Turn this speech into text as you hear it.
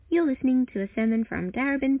You're listening to a sermon from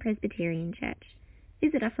Darebin Presbyterian Church.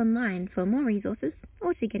 Visit us online for more resources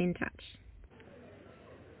or to get in touch.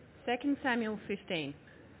 2 Samuel 15.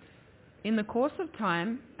 In the course of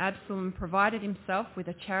time, Absalom provided himself with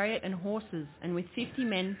a chariot and horses and with 50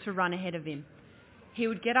 men to run ahead of him. He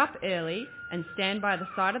would get up early and stand by the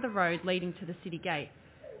side of the road leading to the city gate.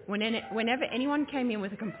 Whenever anyone came in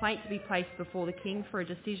with a complaint to be placed before the king for a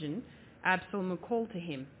decision, Absalom would call to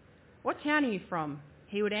him, "What town are you from?"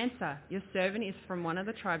 He would answer, "Your servant is from one of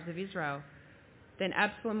the tribes of Israel." Then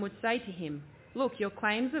Absalom would say to him, "Look, your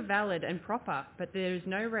claims are valid and proper, but there is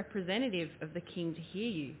no representative of the king to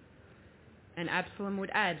hear you." And Absalom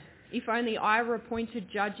would add, "If only I were appointed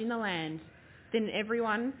judge in the land, then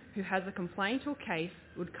everyone who has a complaint or case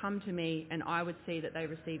would come to me and I would see that they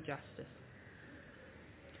receive justice."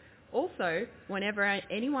 Also, whenever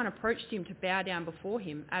anyone approached him to bow down before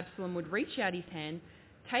him, Absalom would reach out his hand,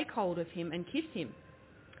 take hold of him and kiss him.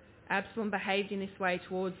 Absalom behaved in this way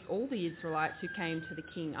towards all the Israelites who came to the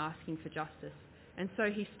king asking for justice, and so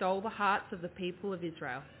he stole the hearts of the people of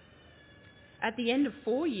Israel. At the end of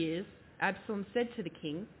 4 years, Absalom said to the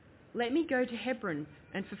king, "Let me go to Hebron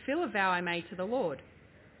and fulfill a vow I made to the Lord.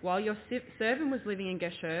 While your servant was living in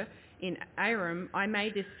Geshur in Aram, I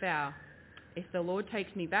made this vow. If the Lord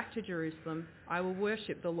takes me back to Jerusalem, I will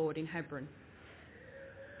worship the Lord in Hebron."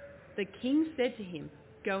 The king said to him,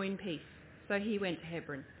 "Go in peace." So he went to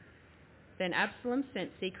Hebron. Then Absalom sent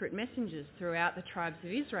secret messengers throughout the tribes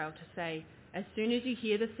of Israel to say, "As soon as you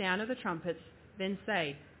hear the sound of the trumpets, then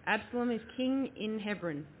say, 'Absalom is king in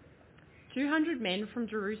Hebron.'" 200 men from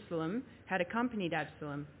Jerusalem had accompanied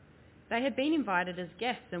Absalom. They had been invited as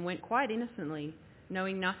guests and went quite innocently,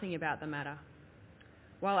 knowing nothing about the matter.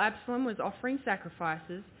 While Absalom was offering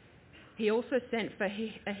sacrifices, he also sent for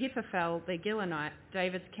Ahithophel the Gilonite,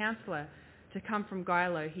 David's counselor, to come from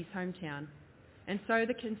Giloh, his hometown. And so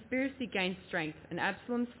the conspiracy gained strength, and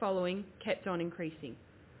Absalom's following kept on increasing.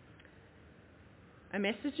 A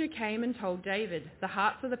messenger came and told David, "The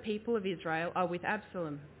hearts of the people of Israel are with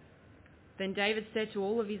Absalom." Then David said to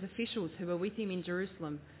all of his officials who were with him in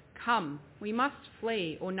Jerusalem, "Come, we must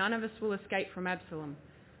flee, or none of us will escape from Absalom.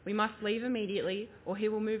 We must leave immediately, or he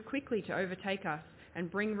will move quickly to overtake us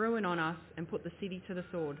and bring ruin on us and put the city to the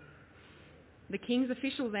sword." The king's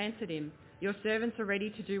officials answered him, "Your servants are ready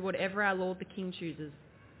to do whatever our lord the king chooses."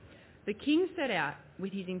 The king set out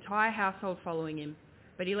with his entire household following him,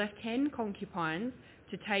 but he left 10 concubines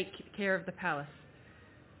to take care of the palace.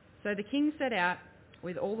 So the king set out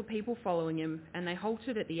with all the people following him, and they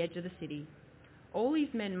halted at the edge of the city. All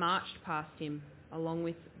his men marched past him, along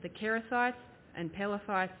with the Kerethites and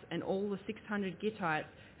Pelethites and all the 600 Gittites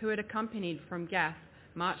who had accompanied from Gath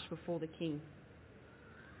marched before the king.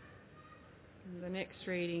 The next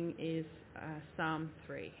reading is Psalm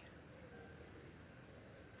 3.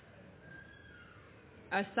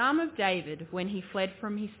 A psalm of David when he fled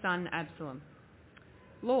from his son Absalom.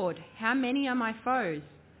 "Lord, how many are my foes?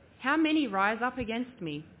 How many rise up against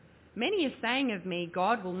me? Many are saying of me,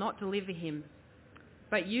 'God will not deliver him.'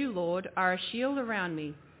 But you, Lord, are a shield around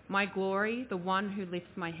me, my glory, the one who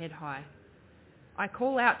lifts my head high. I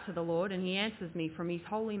call out to the Lord, and he answers me from his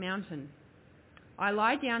holy mountain. I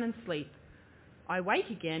lie down and sleep. I wake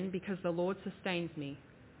again because the Lord sustains me.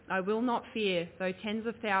 I will not fear, though tens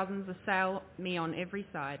of thousands assail me on every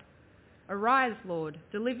side. Arise, Lord,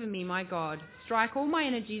 deliver me, my God. Strike all my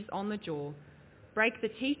energies on the jaw. Break the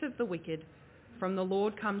teeth of the wicked. From the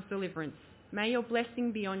Lord comes deliverance. May your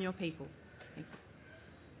blessing be on your people." Thank you.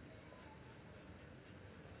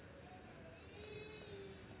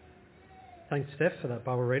 Thanks, Steph, for that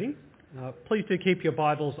Bible reading. Please do keep your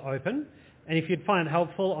Bibles open. And if you'd find it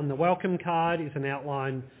helpful, on the welcome card is an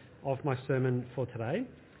outline of my sermon for today.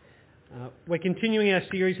 We're continuing our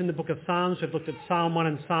series in the book of Psalms. We've looked at Psalm 1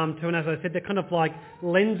 and Psalm 2, and as I said, they're kind of like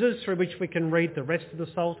lenses through which we can read the rest of the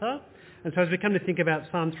Psalter. And so as we come to think about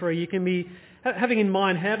Psalm 3, you can be having in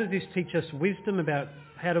mind, how does this teach us wisdom about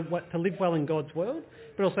how to live well in God's world,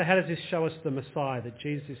 but also how does this show us the Messiah, that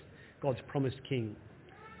Jesus is God's promised King.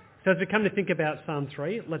 So as we come to think about Psalm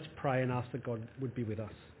 3, let's pray and ask that God would be with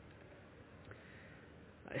us.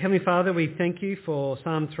 Heavenly Father, we thank you for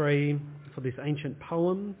Psalm 3, for this ancient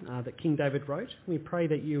poem that King David wrote. We pray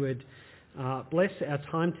that you would bless our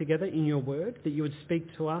time together in your word, that you would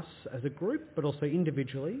speak to us as a group, but also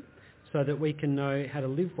individually, so that we can know how to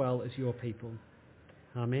live well as your people.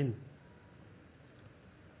 Amen.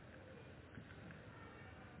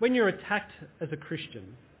 When you're attacked as a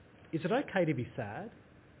Christian, is it okay to be sad?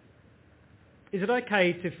 Is it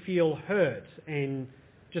okay to feel hurt and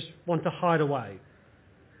just want to hide away?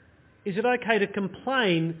 Is it okay to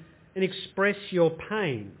complain and express your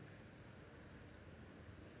pain?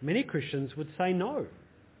 Many Christians would say no.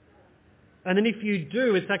 And then if you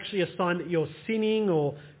do, it's actually a sign that you're sinning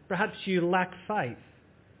or perhaps you lack faith.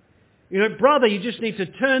 You know, brother, you just need to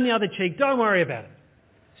turn the other cheek. Don't worry about it.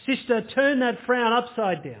 Sister, turn that frown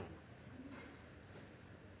upside down.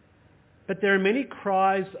 But there are many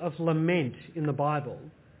cries of lament in the Bible,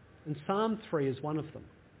 and Psalm 3 is one of them.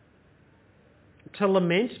 To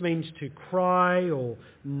lament means to cry or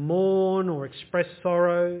mourn or express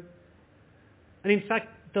sorrow. And in fact,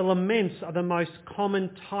 the laments are the most common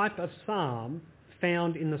type of psalm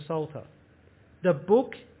found in the Psalter. The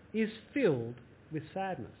book is filled with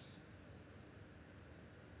sadness.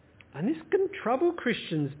 And this can trouble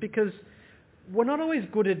Christians because we're not always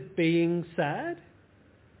good at being sad.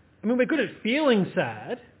 I mean, we're good at feeling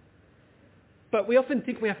sad, but we often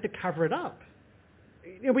think we have to cover it up.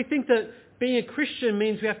 You know, we think that being a Christian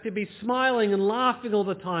means we have to be smiling and laughing all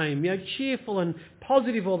the time, you know, cheerful and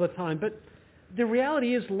positive all the time. But the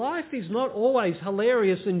reality is life is not always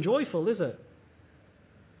hilarious and joyful, is it?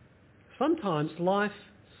 Sometimes life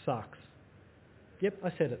sucks. Yep,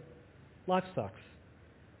 I said it. Life sucks.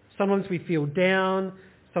 Sometimes we feel down,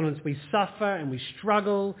 sometimes we suffer and we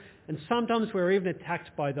struggle, and sometimes we're even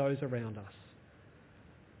attacked by those around us.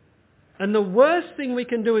 And the worst thing we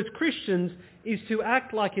can do as Christians is to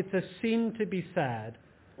act like it's a sin to be sad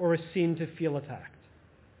or a sin to feel attacked.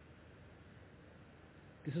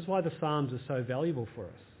 This is why the Psalms are so valuable for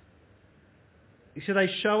us. You see, they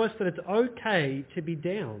show us that it's okay to be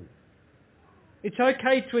down. It's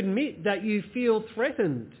okay to admit that you feel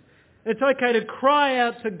threatened. It's okay to cry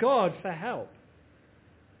out to God for help.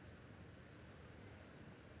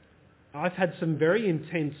 I've had some very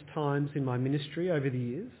intense times in my ministry over the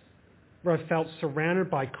years where I felt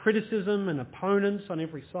surrounded by criticism and opponents on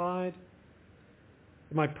every side.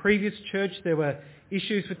 In my previous church, there were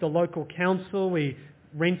issues with the local council. We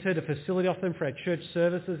rented a facility off them for our church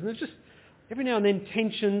services, and there's just every now and then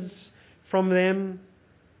tensions from them.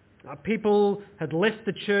 People had left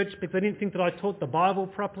the church because they didn't think that I taught the Bible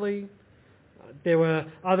properly. There were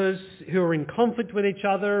others who were in conflict with each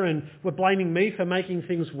other and were blaming me for making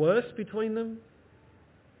things worse between them.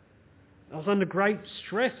 I was under great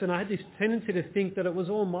stress and I had this tendency to think that it was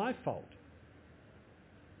all my fault.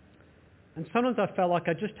 And sometimes I felt like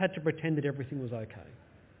I just had to pretend that everything was okay.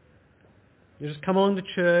 You just come along to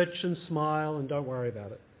church and smile and don't worry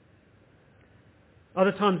about it.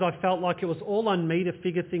 Other times I felt like it was all on me to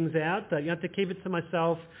figure things out, that you had to keep it to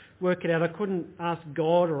myself, work it out. I couldn't ask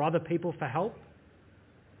God or other people for help.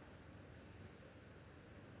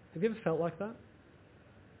 Have you ever felt like that?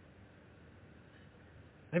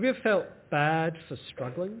 Have you ever felt bad for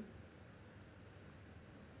struggling?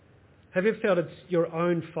 Have you ever felt it's your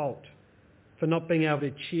own fault for not being able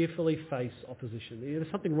to cheerfully face opposition? There's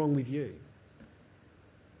something wrong with you.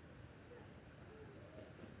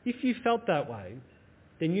 If you felt that way,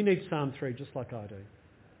 then you need Psalm 3 just like I do.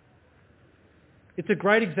 It's a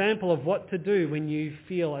great example of what to do when you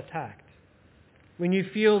feel attacked. When you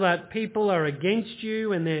feel that people are against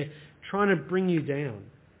you and they're trying to bring you down.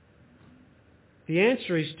 The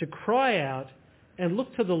answer is to cry out and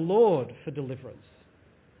look to the Lord for deliverance.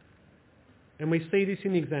 And we see this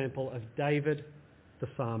in the example of David the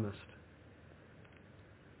psalmist.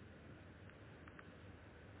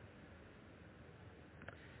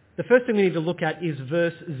 The first thing we need to look at is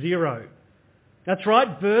verse 0. That's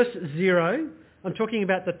right, verse 0. I'm talking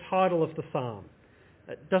about the title of the psalm.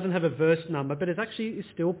 It doesn't have a verse number, but it actually is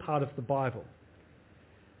still part of the Bible.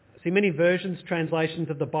 See, many versions,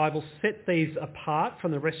 translations of the Bible set these apart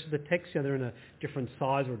from the rest of the text. You know, they're in a different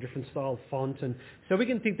size or a different style font. And so we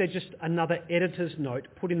can think they're just another editor's note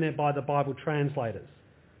put in there by the Bible translators.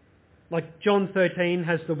 Like John 13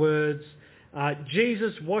 has the words,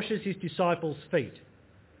 Jesus washes his disciples' feet.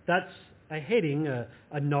 That's a heading,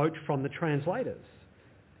 a note from the translators.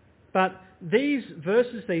 But these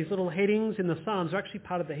verses, these little headings in the Psalms are actually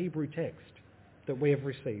part of the Hebrew text that we have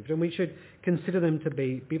received, and we should consider them to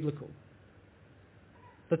be biblical.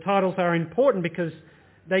 The titles are important because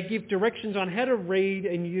they give directions on how to read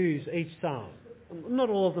and use each psalm. Not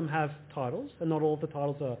all of them have titles, and not all of the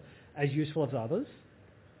titles are as useful as others,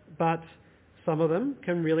 but some of them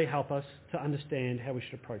can really help us to understand how we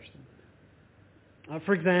should approach them.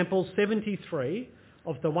 For example, 73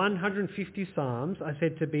 of the 150 psalms are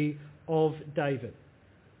said to be of David.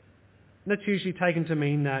 And that's usually taken to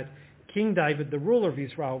mean that King David, the ruler of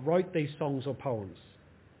Israel, wrote these songs or poems.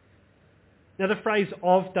 Now the phrase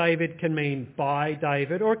of David can mean by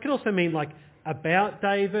David, or it can also mean like about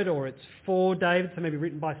David, or it's for David, so maybe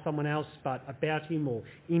written by someone else but about him or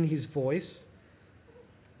in his voice.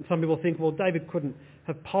 And some people think, well, David couldn't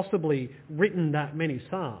have possibly written that many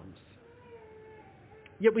psalms.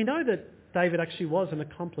 Yet we know that David actually was an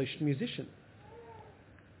accomplished musician.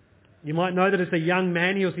 You might know that as a young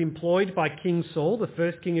man he was employed by King Saul, the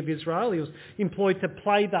first king of Israel. He was employed to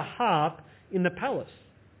play the harp in the palace.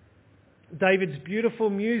 David's beautiful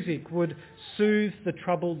music would soothe the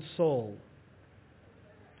troubled Saul.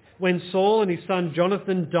 When Saul and his son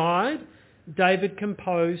Jonathan died, David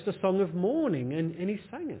composed a song of mourning and he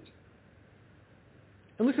sang it.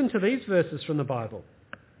 And listen to these verses from the Bible.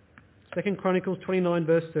 2 Chronicles 29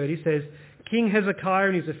 verse 30 says, King Hezekiah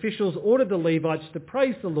and his officials ordered the Levites to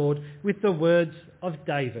praise the Lord with the words of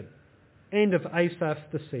David and of Asaph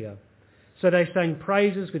the seer. So they sang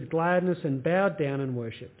praises with gladness and bowed down and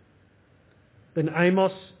worshipped. Then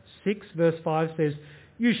Amos 6 verse 5 says,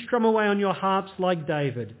 You strum away on your harps like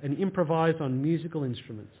David and improvise on musical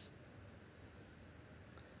instruments.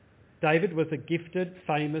 David was a gifted,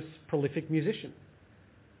 famous, prolific musician.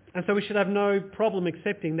 And so we should have no problem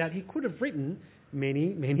accepting that he could have written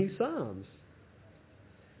many, many psalms.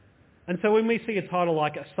 And so when we see a title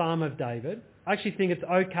like a Psalm of David, I actually think it's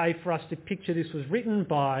okay for us to picture this was written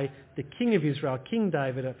by the king of Israel, King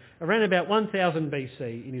David, around about 1000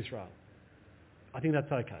 BC in Israel. I think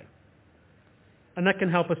that's okay. And that can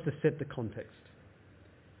help us to set the context.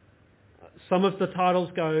 Some of the titles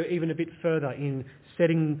go even a bit further in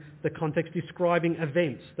setting the context, describing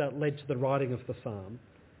events that led to the writing of the psalm.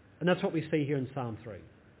 And that's what we see here in Psalm 3.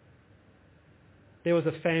 There was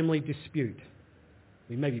a family dispute.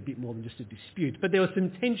 I mean, maybe a bit more than just a dispute, but there were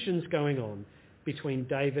some tensions going on between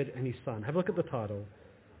David and his son. Have a look at the title.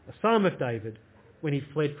 A Psalm of David when he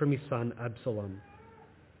fled from his son Absalom.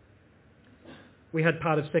 We had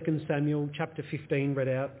part of 2 Samuel chapter 15 read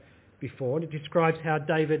out before, and it describes how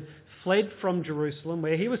David fled from Jerusalem,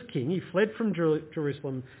 where he was king. He fled from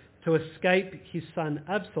Jerusalem to escape his son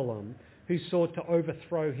Absalom, who sought to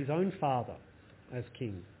overthrow his own father as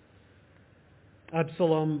king.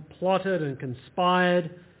 Absalom plotted and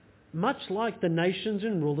conspired, much like the nations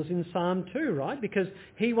and rulers in Psalm 2, right? Because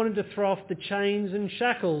he wanted to throw off the chains and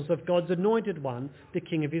shackles of God's anointed one, the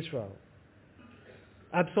king of Israel.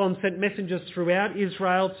 Absalom sent messengers throughout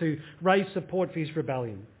Israel to raise support for his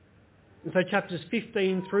rebellion. And so chapters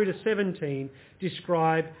 15 through to 17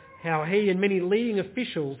 describe how he and many leading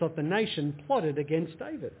officials of the nation plotted against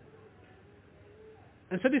David.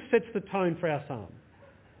 And so this sets the tone for our psalm.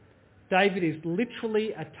 David is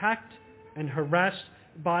literally attacked and harassed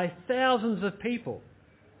by thousands of people.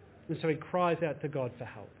 And so he cries out to God for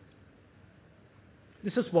help.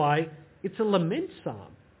 This is why it's a lament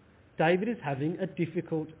psalm. David is having a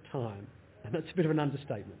difficult time. And that's a bit of an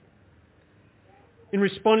understatement. In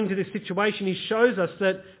responding to this situation, he shows us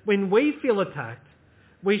that when we feel attacked,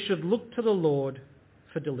 we should look to the Lord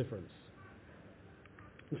for deliverance.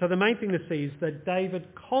 And so the main thing to see is that David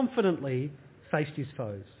confidently faced his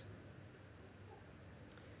foes.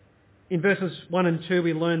 In verses 1 and 2,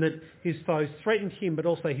 we learn that his foes threatened him, but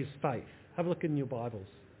also his faith. Have a look in your Bibles.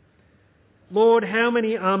 Lord, how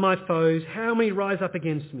many are my foes? How many rise up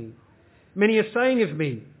against me? Many are saying of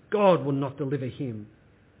me, God will not deliver him.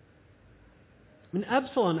 I mean,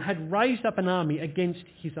 Absalom had raised up an army against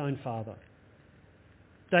his own father.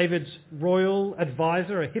 David's royal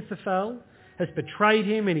advisor, Ahithophel, has betrayed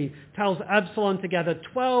him, and he tells Absalom to gather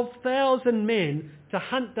 12,000 men to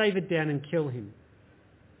hunt David down and kill him.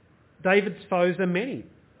 David's foes are many.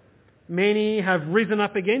 Many have risen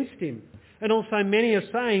up against him, and also many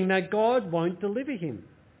are saying that God won't deliver him.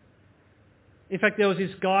 In fact, there was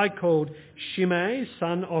this guy called Shimei,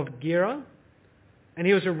 son of Gera, and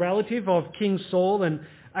he was a relative of King Saul, and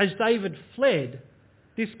as David fled,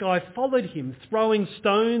 this guy followed him, throwing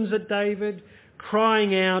stones at David,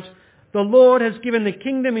 crying out, "The Lord has given the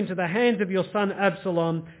kingdom into the hands of your son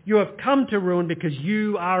Absalom. You have come to ruin because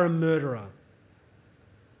you are a murderer."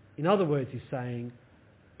 In other words, he's saying,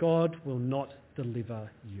 God will not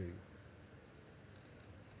deliver you.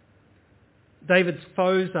 David's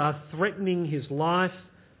foes are threatening his life,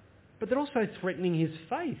 but they're also threatening his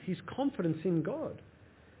faith, his confidence in God.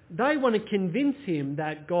 They want to convince him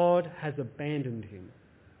that God has abandoned him.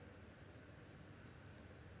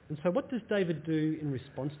 And so what does David do in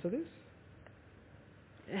response to this?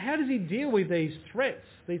 How does he deal with these threats,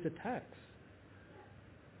 these attacks?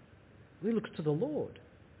 He looks to the Lord,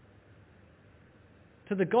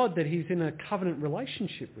 to the God that he's in a covenant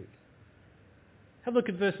relationship with. Have a look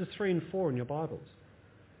at verses 3 and 4 in your Bibles.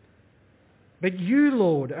 But you,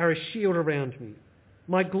 Lord, are a shield around me,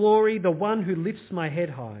 my glory, the one who lifts my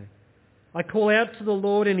head high. I call out to the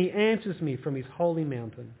Lord and he answers me from his holy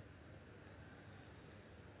mountain.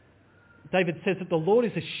 David says that the Lord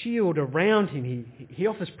is a shield around him. He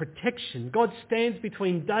offers protection. God stands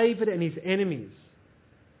between David and his enemies.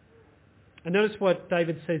 And notice what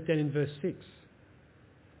David says down in verse 6.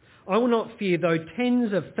 I will not fear though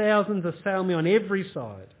tens of thousands assail me on every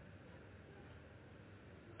side.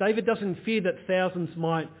 David doesn't fear that thousands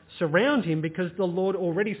might surround him because the Lord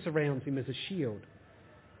already surrounds him as a shield.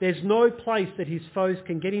 There's no place that his foes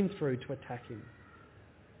can get in through to attack him.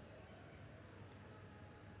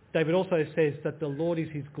 David also says that the Lord is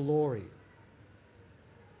his glory.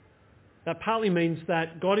 That partly means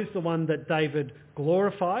that God is the one that David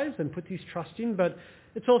glorifies and puts his trust in, but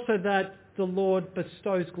it's also that the Lord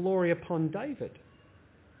bestows glory upon David.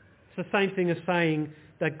 It's the same thing as saying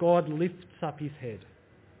that God lifts up his head.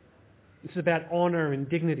 It's about honour and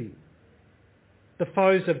dignity. The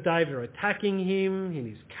foes of David are attacking him in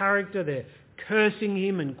his character. They're cursing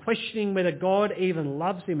him and questioning whether God even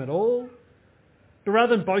loves him at all. But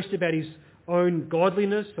rather than boast about his own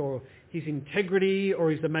godliness or his integrity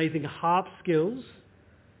or his amazing harp skills,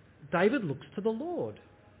 David looks to the Lord.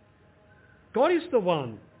 God is the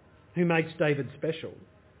one who makes David special.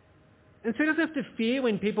 And so he doesn't have to fear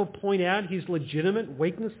when people point out his legitimate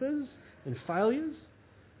weaknesses and failures.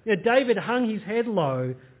 You know, David hung his head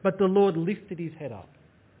low, but the Lord lifted his head up.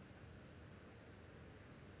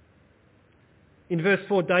 In verse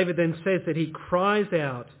 4, David then says that he cries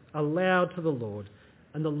out aloud to the Lord,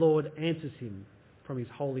 and the Lord answers him from his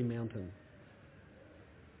holy mountain.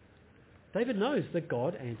 David knows that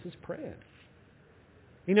God answers prayer.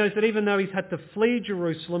 He knows that even though he's had to flee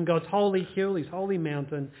Jerusalem, God's holy hill, his holy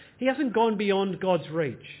mountain, he hasn't gone beyond God's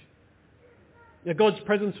reach. Now, God's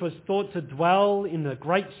presence was thought to dwell in the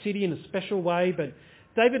great city in a special way, but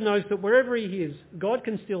David knows that wherever he is, God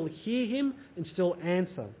can still hear him and still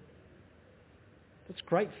answer. That's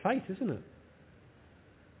great faith, isn't it?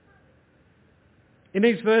 In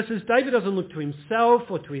these verses, David doesn't look to himself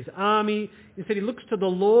or to his army. Instead, he looks to the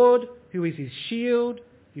Lord, who is his shield,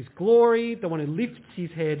 his glory, the one who lifts his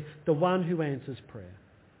head, the one who answers prayer.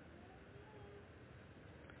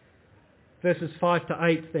 Verses 5 to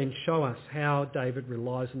 8 then show us how David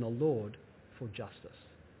relies on the Lord for justice.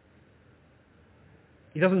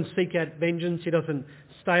 He doesn't seek out vengeance. He doesn't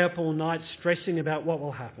stay up all night stressing about what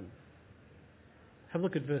will happen. Have a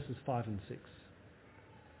look at verses 5 and 6.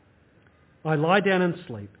 I lie down and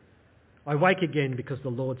sleep. I wake again because the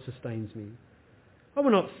Lord sustains me. I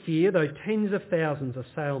will not fear though tens of thousands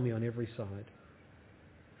assail me on every side.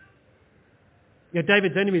 You know,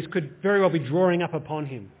 David's enemies could very well be drawing up upon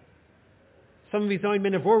him. Some of his own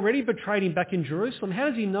men have already betrayed him back in Jerusalem. How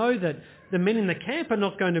does he know that the men in the camp are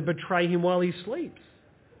not going to betray him while he sleeps?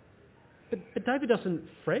 But David doesn't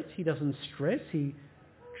fret, he doesn't stress, he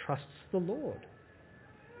trusts the Lord.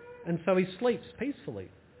 And so he sleeps peacefully.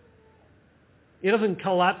 He doesn't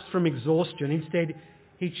collapse from exhaustion. Instead,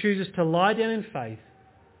 he chooses to lie down in faith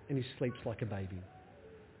and he sleeps like a baby.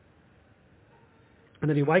 And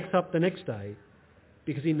then he wakes up the next day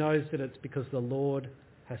because he knows that it's because the Lord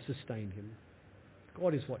has sustained him.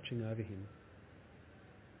 God is watching over him.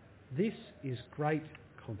 This is great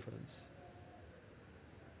confidence.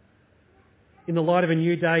 In the light of a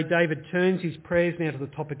new day, David turns his prayers now to the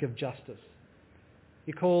topic of justice.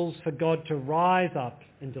 He calls for God to rise up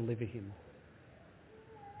and deliver him.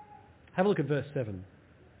 Have a look at verse 7.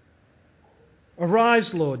 Arise,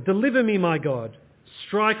 Lord, deliver me, my God.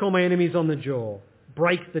 Strike all my enemies on the jaw.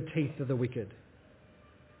 Break the teeth of the wicked.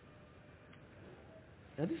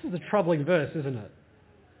 Now, this is a troubling verse, isn't it?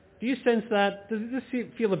 Do you sense that? Does this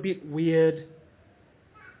feel a bit weird?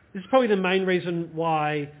 This is probably the main reason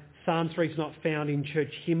why Psalm 3 is not found in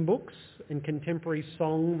church hymn books and contemporary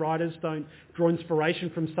songwriters don't draw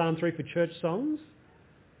inspiration from Psalm 3 for church songs.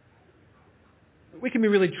 We can be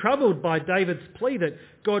really troubled by David's plea that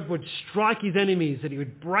God would strike his enemies, that he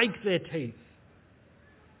would break their teeth.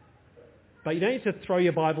 But you don't need to throw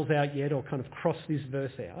your Bibles out yet or kind of cross this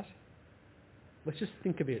verse out. Let's just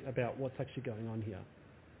think a bit about what's actually going on here.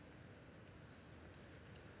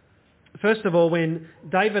 First of all, when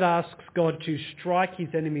David asks God to strike his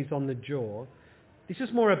enemies on the jaw, this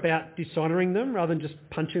is more about dishonouring them rather than just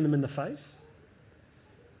punching them in the face.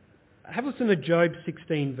 Have a listen to Job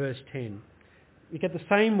 16 verse 10. You get the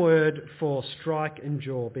same word for strike and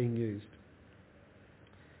jaw being used.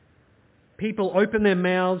 People open their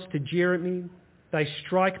mouths to jeer at me. They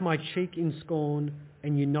strike my cheek in scorn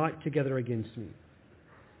and unite together against me.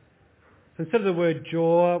 So instead of the word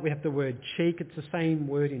jaw, we have the word cheek. It's the same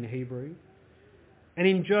word in Hebrew. And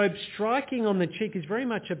in Job, striking on the cheek is very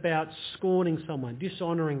much about scorning someone,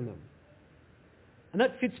 dishonouring them. And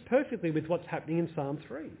that fits perfectly with what's happening in Psalm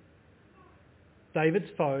 3. David's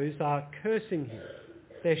foes are cursing him.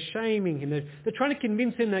 They're shaming him. They're trying to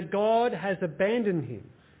convince him that God has abandoned him.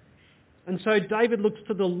 And so David looks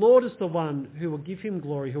to the Lord as the one who will give him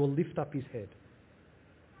glory, who will lift up his head.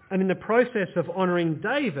 And in the process of honouring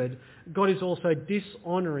David, God is also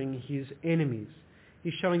dishonouring his enemies.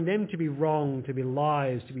 He's showing them to be wrong, to be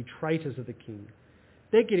liars, to be traitors of the king.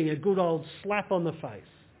 They're getting a good old slap on the face.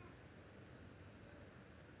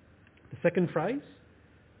 The second phrase,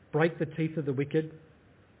 break the teeth of the wicked.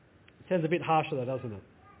 It sounds a bit harsher though, doesn't it?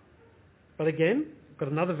 But again, I've got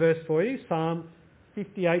another verse for you, Psalm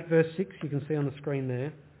 58 verse 6, you can see on the screen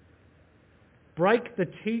there. Break the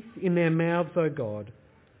teeth in their mouths, O God.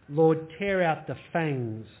 Lord, tear out the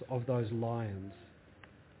fangs of those lions.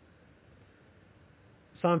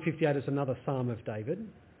 Psalm 58 is another psalm of David,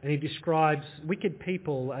 and he describes wicked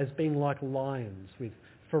people as being like lions with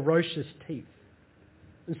ferocious teeth.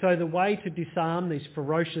 And so the way to disarm these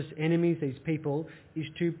ferocious enemies, these people, is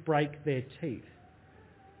to break their teeth.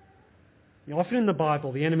 Now, often in the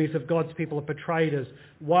Bible, the enemies of God's people are portrayed as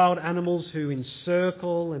wild animals who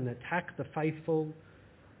encircle and attack the faithful.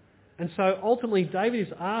 And so ultimately David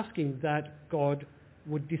is asking that God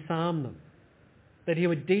would disarm them, that he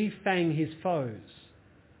would defang his foes,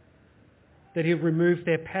 that he would remove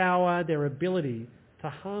their power, their ability to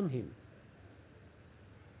harm him.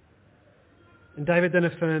 And David then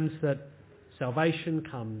affirms that salvation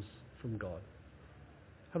comes from God.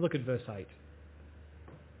 Have a look at verse 8.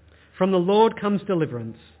 From the Lord comes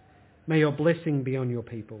deliverance. May your blessing be on your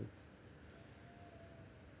people.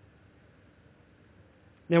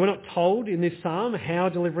 Now, we're not told in this psalm how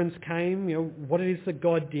deliverance came, what it is that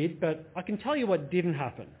God did, but I can tell you what didn't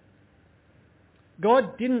happen.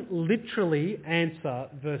 God didn't literally answer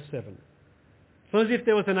verse 7. It's not as if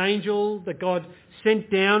there was an angel that God sent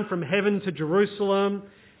down from heaven to Jerusalem.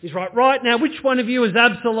 He's right now, which one of you is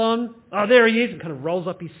Absalom? Oh, there he is, and kind of rolls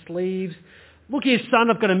up his sleeves. Look here, son,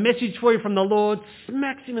 I've got a message for you from the Lord.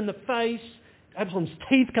 Smacks him in the face. Absalom's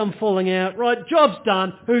teeth come falling out. Right, job's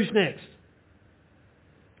done. Who's next?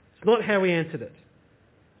 It's not how he answered it.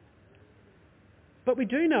 But we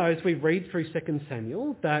do know, as we read through 2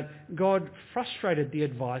 Samuel, that God frustrated the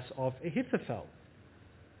advice of Ahithophel.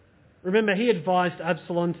 Remember, he advised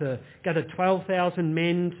Absalom to gather 12,000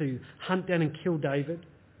 men to hunt down and kill David.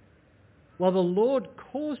 Well, the Lord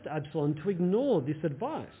caused Absalom to ignore this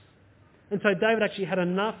advice. And so David actually had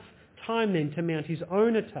enough time then to mount his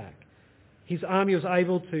own attack. His army was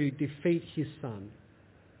able to defeat his son.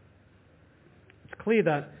 It's clear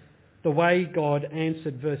that the way God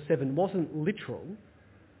answered verse 7 wasn't literal,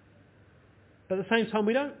 but at the same time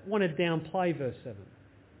we don't want to downplay verse 7.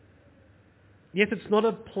 Yes, it's not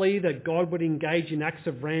a plea that God would engage in acts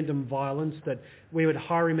of random violence, that we would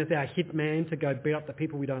hire him as our hitman to go beat up the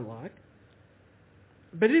people we don't like.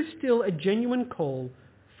 But it is still a genuine call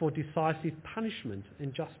for decisive punishment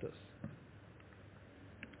and justice.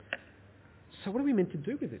 So what are we meant to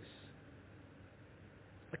do with this?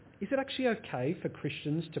 Is it actually okay for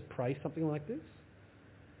Christians to pray something like this?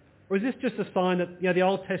 Or is this just a sign that, the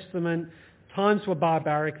Old Testament, times were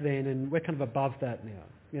barbaric then and we're kind of above that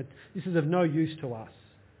now? This is of no use to us.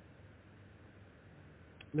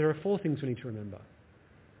 There are 4 things we need to remember.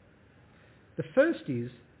 The first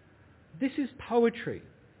is, this is poetry.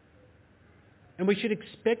 And we should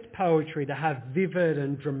expect poetry to have vivid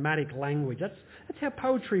and dramatic language. That's how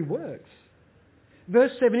poetry works.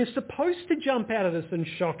 Verse 7 is supposed to jump out at us and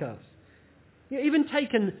shock us. Even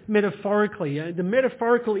taken metaphorically, the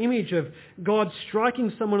metaphorical image of God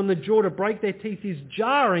striking someone on the jaw to break their teeth is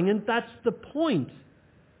jarring, and that's the point.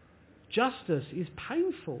 Justice is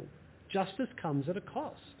painful. Justice comes at a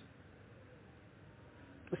cost.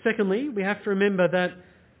 Secondly, we have to remember that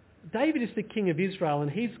David is the king of Israel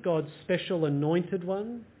and he's God's special anointed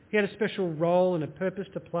one. He had a special role and a purpose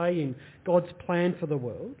to play in God's plan for the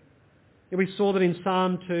world. And we saw that in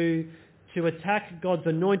Psalm 2, to attack God's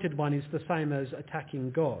anointed one is the same as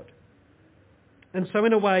attacking God. And so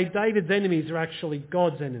in a way, David's enemies are actually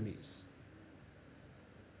God's enemies.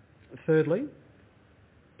 Thirdly,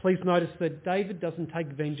 please notice that David doesn't take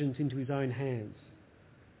vengeance into his own hands.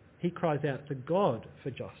 He cries out to God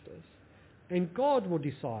for justice, and God will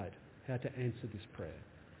decide how to answer this prayer.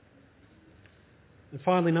 And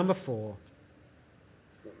finally, number 4,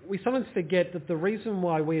 we sometimes forget that the reason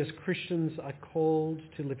why we as Christians are called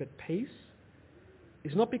to live at peace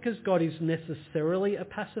is not because God is necessarily a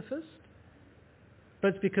pacifist, but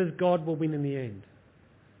it's because God will win in the end.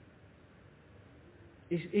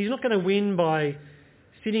 He's not going to win by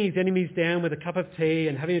sitting his enemies down with a cup of tea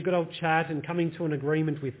and having a good old chat and coming to an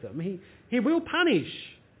agreement with them. He will punish.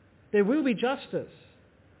 There will be justice.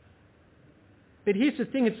 But here's the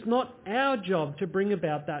thing, it's not our job to bring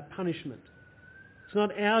about that punishment. It's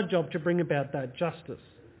not our job to bring about that justice.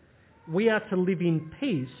 We are to live in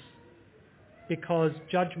peace because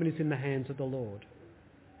judgment is in the hands of the Lord.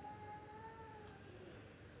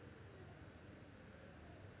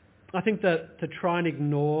 I think that to try and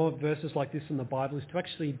ignore verses like this in the Bible is to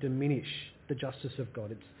actually diminish the justice of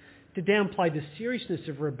God. It's to downplay the seriousness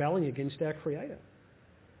of rebelling against our Creator.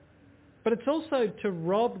 But it's also to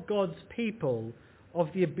rob God's people of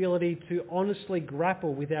the ability to honestly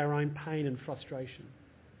grapple with our own pain and frustration.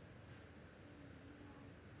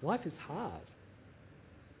 Life is hard.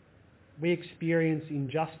 We experience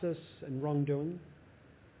injustice and wrongdoing.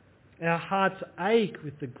 Our hearts ache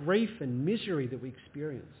with the grief and misery that we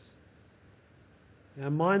experience.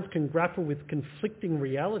 Our minds can grapple with conflicting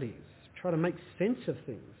realities, try to make sense of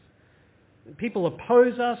things. People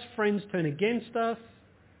oppose us, friends turn against us.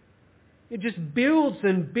 It just builds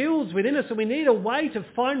and builds within us, and we need a way to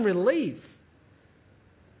find relief.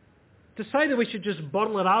 To say that we should just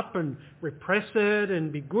bottle it up and repress it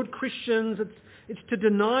and be good Christians, it's to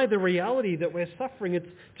deny the reality that we're suffering. It's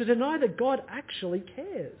to deny that God actually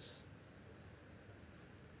cares.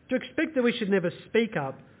 To expect that we should never speak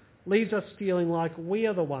up leaves us feeling like we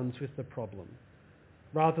are the ones with the problem,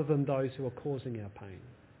 rather than those who are causing our pain.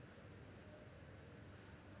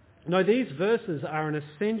 No, these verses are an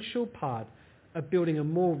essential part of building a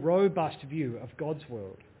more robust view of God's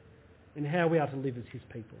world and how we are to live as his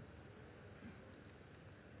people.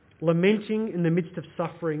 Lamenting in the midst of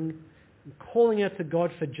suffering and calling out to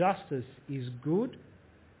God for justice is good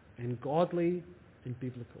and godly and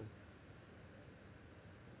biblical.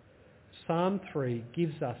 Psalm 3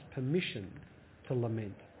 gives us permission to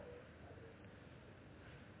lament.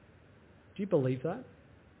 Do you believe that?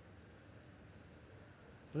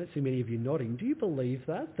 I don't see many of you nodding. Do you believe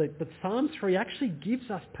that? That Psalm 3 actually gives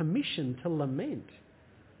us permission to lament.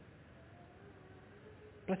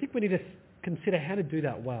 But I think we need to consider how to do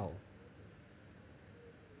that well.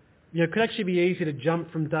 You know, it could actually be easy to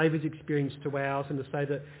jump from David's experience to ours and to say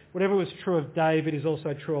that whatever was true of David is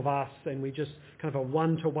also true of us, and we just kind of a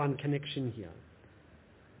one-to-one connection here.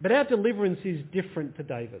 But our deliverance is different to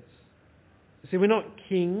David's. See, we're not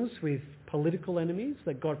kings with political enemies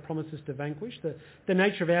that God promises to vanquish. The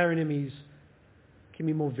nature of our enemies can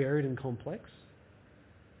be more varied and complex.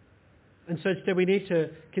 And so instead we need to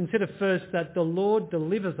consider first that the Lord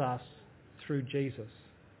delivers us through Jesus.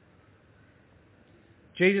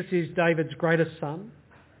 Jesus is David's greatest son,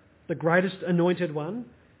 the greatest anointed one,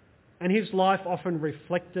 and his life often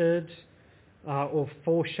reflected or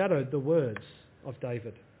foreshadowed the words of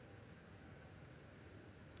David.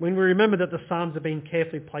 When we remember that the Psalms have been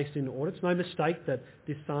carefully placed in order, it's no mistake that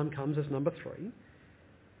this Psalm comes as number 3.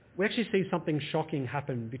 We actually see something shocking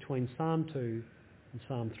happen between Psalm 2 and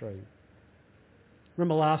Psalm 3.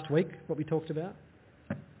 Remember last week what we talked about?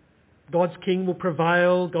 God's king will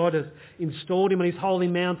prevail. God has installed him on his holy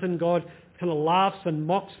mountain. God kind of laughs and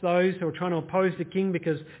mocks those who are trying to oppose the king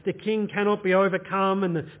because the king cannot be overcome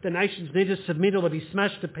and the nations need to submit or they'll be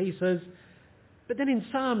smashed to pieces. But then in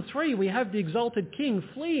Psalm 3 we have the exalted king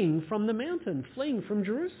fleeing from the mountain, fleeing from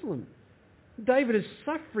Jerusalem. David is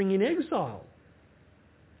suffering in exile.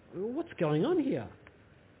 What's going on here?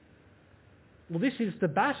 Well, this is the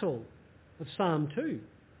battle of Psalm 2.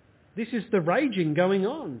 This is the raging going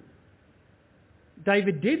on.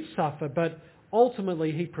 David did suffer, but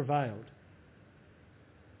ultimately he prevailed.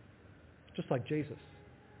 Just like Jesus.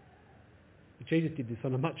 Jesus did this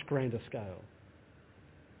on a much grander scale.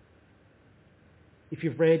 If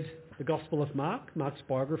you've read the Gospel of Mark, Mark's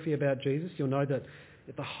biography about Jesus, you'll know that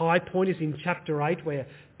at the high point is in chapter 8 where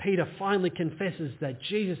Peter finally confesses that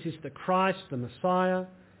Jesus is the Christ, the Messiah.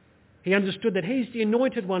 He understood that he's the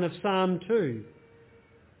anointed one of Psalm 2.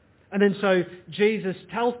 And then so Jesus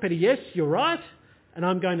tells Peter, yes, you're right, and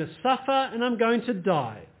I'm going to suffer and I'm going to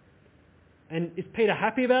die. And is Peter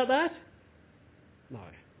happy about that? No.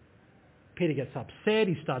 Peter gets upset.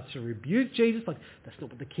 He starts to rebuke Jesus, like, that's not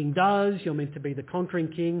what the king does. You're meant to be the conquering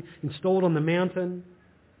king installed on the mountain.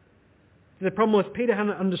 The problem was Peter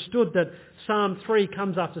hadn't understood that Psalm 3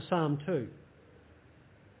 comes after Psalm 2.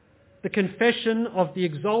 The confession of the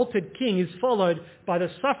exalted king is followed by the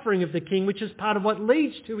suffering of the king, which is part of what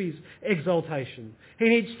leads to his exaltation. He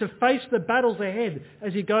needs to face the battles ahead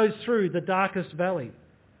as he goes through the darkest valley.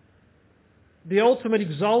 The ultimate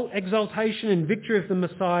exaltation and victory of the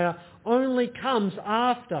Messiah only comes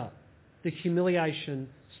after the humiliation,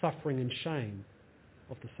 suffering and shame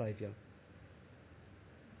of the Saviour.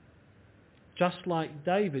 Just like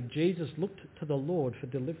David, Jesus looked to the Lord for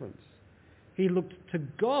deliverance. He looked to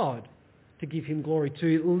God to give him glory,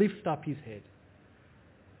 to lift up his head.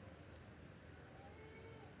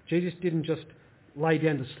 Jesus didn't just lay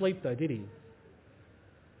down to sleep though, did he?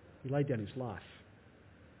 He laid down his life.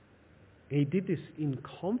 And he did this in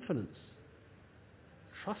confidence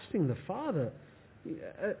trusting the Father.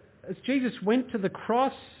 As Jesus went to the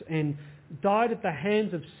cross and died at the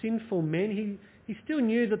hands of sinful men, he still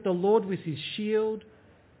knew that the Lord was his shield,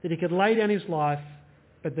 that he could lay down his life,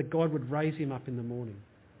 but that God would raise him up in the morning.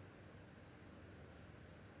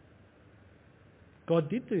 God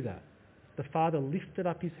did do that. The Father lifted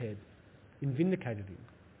up his head and vindicated him.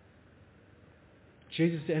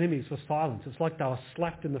 Jesus' enemies were silenced. It's like they were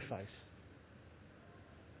slapped in the face.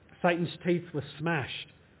 Satan's teeth were smashed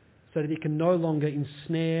so that he can no longer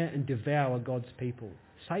ensnare and devour God's people.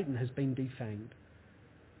 Satan has been defanged.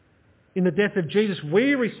 In the death of Jesus,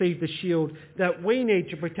 we receive the shield that we need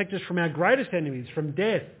to protect us from our greatest enemies, from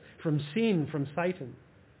death, from sin, from Satan.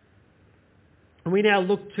 And we now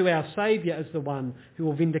look to our Saviour as the one who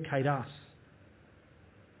will vindicate us.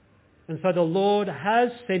 And so the Lord has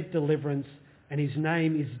sent deliverance, and his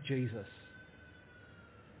name is Jesus.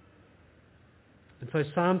 And so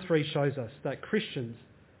Psalm 3 shows us that Christians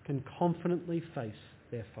can confidently face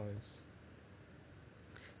their foes.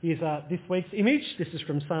 Here's this week's image. This is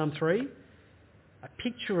from Psalm 3. A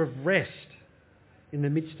picture of rest in the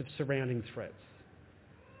midst of surrounding threats.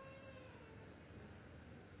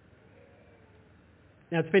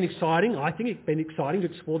 Now it's been exciting, I think it's been exciting to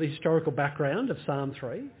explore the historical background of Psalm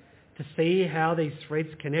 3, to see how these threads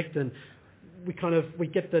connect, and we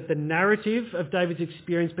get the narrative of David's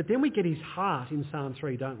experience, but then we get his heart in Psalm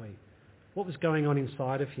 3, don't we? What was going on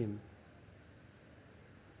inside of him?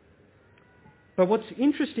 But what's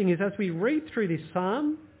interesting is as we read through this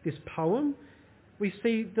psalm, this poem, we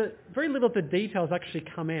see that very little of the details actually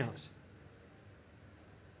come out.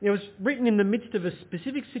 It was written in the midst of a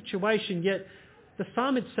specific situation, yet the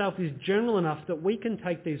psalm itself is general enough that we can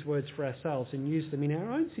take these words for ourselves and use them in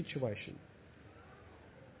our own situation.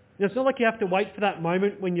 Now, it's not like you have to wait for that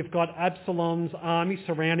moment when you've got Absalom's army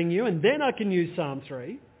surrounding you and then I can use Psalm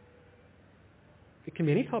 3. It can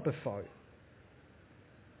be any type of foe.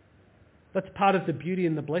 That's part of the beauty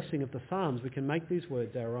and the blessing of the Psalms. We can make these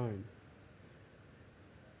words our own.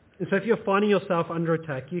 And so if you're finding yourself under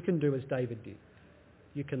attack, you can do as David did.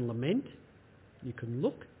 You can lament, you can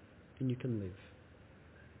look, and you can live.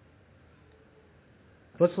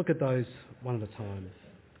 Let's look at those one at a time.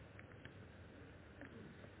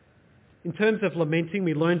 In terms of lamenting,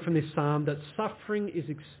 we learn from this psalm that suffering is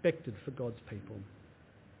expected for God's people.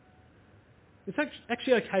 It's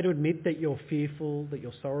actually okay to admit that you're fearful, that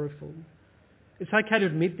you're sorrowful. It's okay to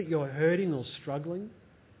admit that you're hurting or struggling.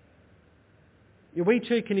 We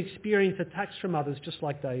too can experience attacks from others just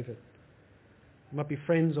like David. It might be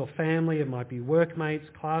friends or family, it might be workmates,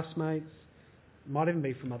 classmates, it might even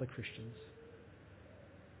be from other Christians.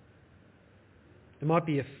 There might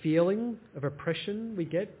be a feeling of oppression we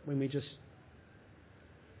get when we just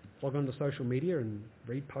log on to social media and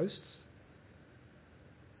read posts.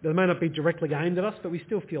 They may not be directly aimed at us, but we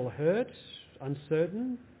still feel hurt,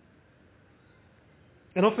 uncertain.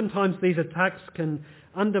 And oftentimes these attacks can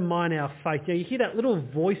undermine our faith. You hear that little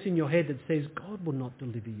voice in your head that says, God will not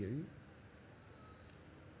deliver you.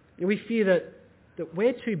 And we fear that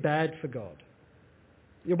we're too bad for God.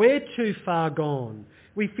 We're too far gone.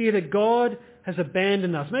 We fear that God has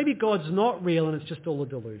abandoned us. Maybe God's not real and it's just all a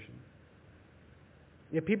delusion.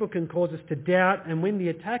 People can cause us to doubt, and when the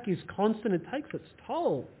attack is constant, it takes its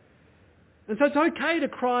toll. And so it's okay to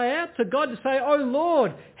cry out to God to say, oh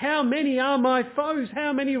Lord, how many are my foes?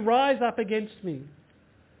 How many rise up against me?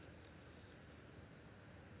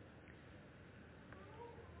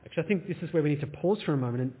 Actually, I think this is where we need to pause for a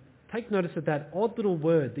moment and take notice of that odd little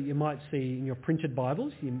word that you might see in your printed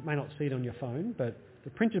Bibles. You may not see it on your phone, but the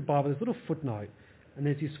printed Bible, there's a little footnote, and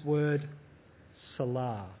there's this word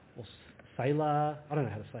Salah, or Selah. I don't know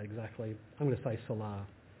how to say it exactly. I'm going to say Salah.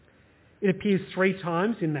 It appears 3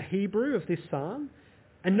 times in the Hebrew of this psalm,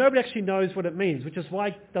 and nobody actually knows what it means, which is why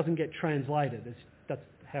it doesn't get translated. That's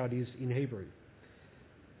how it is in Hebrew.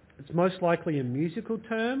 It's most likely a musical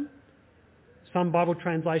term. Some Bible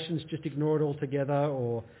translations just ignore it altogether,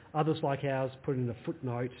 or others like ours put in a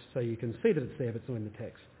footnote so you can see that it's there, but it's not in the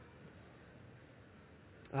text.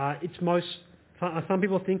 Some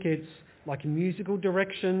people think it's like a musical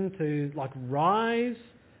direction to like rise.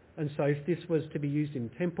 And so if this was to be used in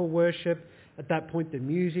temple worship, at that point the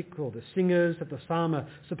music or the singers of the psalm are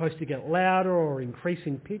supposed to get louder or increase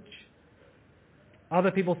in pitch.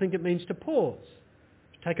 Other people think it means to pause,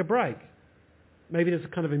 to take a break. Maybe there's a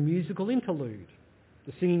kind of a musical interlude.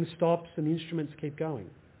 The singing stops and the instruments keep going.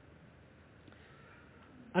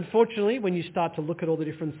 Unfortunately, when you start to look at all the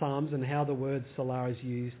different psalms and how the word Salah is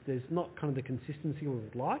used, there's not kind of the consistency we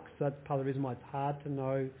would like. So that's part of the reason why it's hard to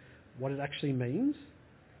know what it actually means.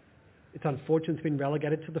 It's unfortunate it's been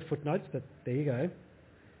relegated to the footnotes, but there you go.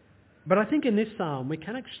 But I think in this psalm we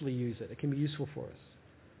can actually use it. It can be useful for us.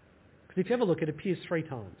 Because if you have a look, it appears 3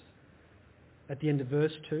 times. At the end of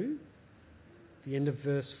verse 2, the end of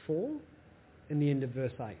verse 4, and the end of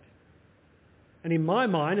verse 8. And in my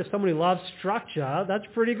mind, as someone who loves structure, that's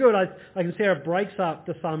pretty good. I can see how it breaks up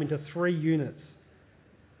the psalm into 3 units.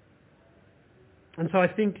 And so I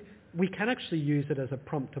think we can actually use it as a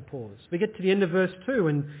prompt to pause. We get to the end of verse 2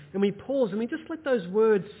 and we pause and we just let those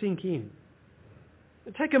words sink in.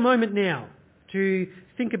 Take a moment now to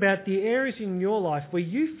think about the areas in your life where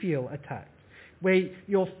you feel attacked, where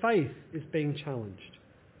your faith is being challenged.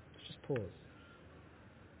 Let's just pause.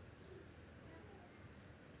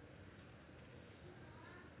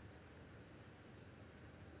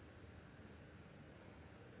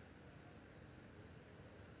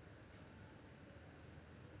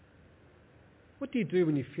 What do you do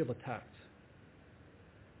when you feel attacked?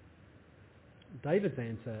 David's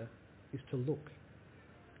answer is to look.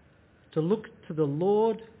 To look to the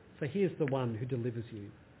Lord, for he is the one who delivers you.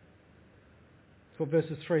 That's what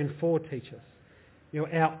verses 3 and 4 teach us.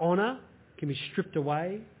 Our honour can be stripped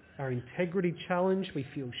away, our integrity challenged, we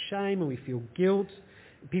feel shame and we feel guilt.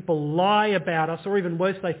 People lie about us, or even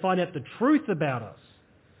worse, they find out the truth about us.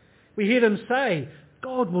 We hear them say,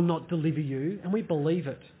 God will not deliver you, and we believe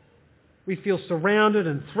it. We feel surrounded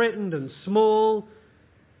and threatened and small.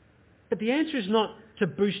 But the answer is not to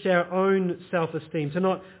boost our own self-esteem, to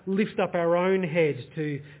not lift up our own head.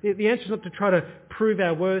 The answer is not to try to prove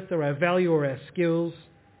our worth or our value or our skills.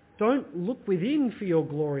 Don't look within for your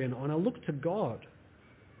glory and honour. Look to God.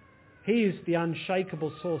 He is the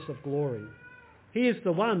unshakable source of glory. He is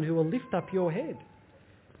the one who will lift up your head.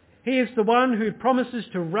 He is the one who promises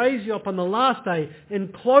to raise you up on the last day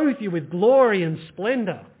and clothe you with glory and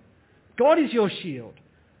splendour. God is your shield.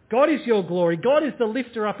 God is your glory. God is the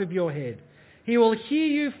lifter up of your head. He will hear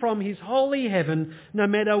you from his holy heaven no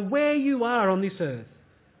matter where you are on this earth.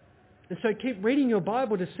 And so keep reading your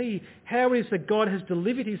Bible to see how it is that God has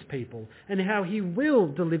delivered his people and how he will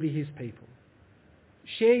deliver his people.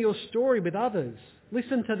 Share your story with others.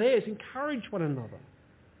 Listen to theirs. Encourage one another.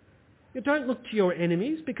 You don't look to your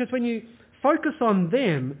enemies, because when you focus on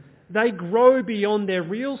them, they grow beyond their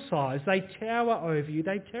real size. They tower over you.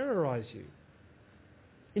 They terrorise you.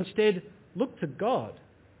 Instead, look to God.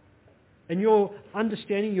 And your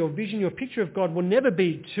understanding, your vision, your picture of God will never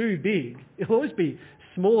be too big. It will always be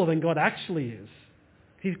smaller than God actually is.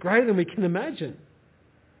 He's greater than we can imagine.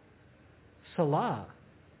 Salah.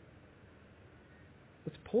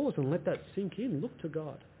 Let's pause and let that sink in. Look to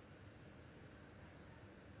God.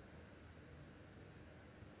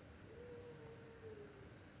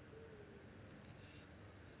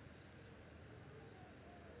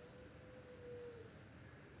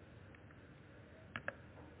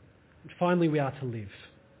 Finally, we are to live.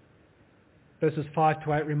 Verses 5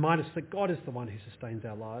 to 8 remind us that God is the one who sustains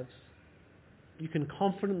our lives. You can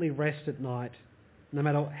confidently rest at night, no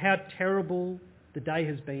matter how terrible the day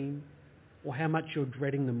has been or how much you're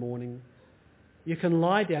dreading the morning. You can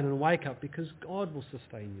lie down and wake up because God will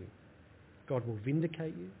sustain you. God will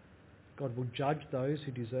vindicate you. God will judge those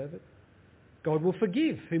who deserve it. God will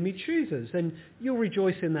forgive whom he chooses, and you'll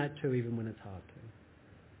rejoice in that too, even when it's hard to.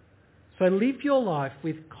 So live your life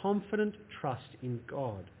with confident trust in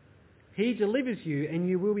God. He delivers you and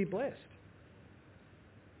you will be blessed.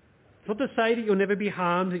 It's not to say that you'll never be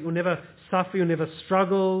harmed, that you'll never suffer, you'll never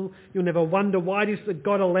struggle, you'll never wonder why it is that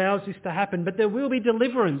God allows this to happen, but there will be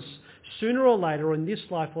deliverance sooner or later in this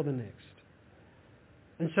life or the next.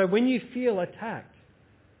 And so when you feel attacked,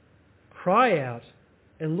 cry out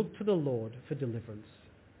and look to the Lord for deliverance.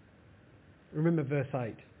 Remember verse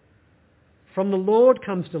 8. From the Lord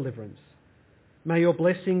comes deliverance. May your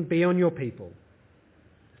blessing be on your people.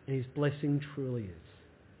 And his blessing truly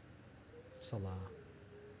is. Salah.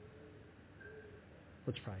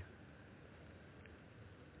 Let's pray.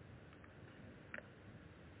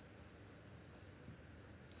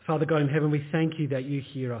 Father God in heaven, we thank you that you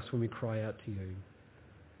hear us when we cry out to you.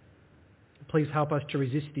 Please help us to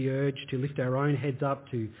resist the urge to lift our own heads up,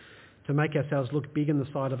 to make ourselves look big in the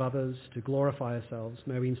sight of others, to glorify ourselves.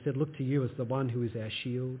 May we instead look to you as the one who is our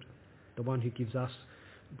shield, the one who gives us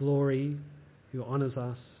glory, who honours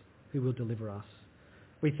us, who will deliver us.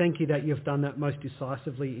 We thank you that you have done that most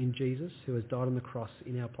decisively in Jesus, who has died on the cross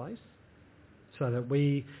in our place, so that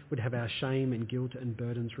we would have our shame and guilt and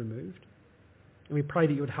burdens removed. And we pray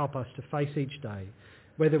that you would help us to face each day,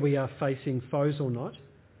 whether we are facing foes or not.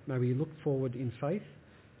 May we look forward in faith,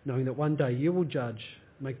 knowing that one day you will judge,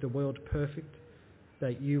 make the world perfect,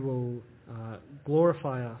 that you will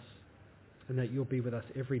glorify us, and that you'll be with us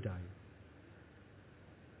every day.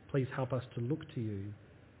 Please help us to look to you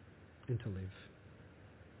and to live.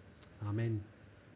 Amen.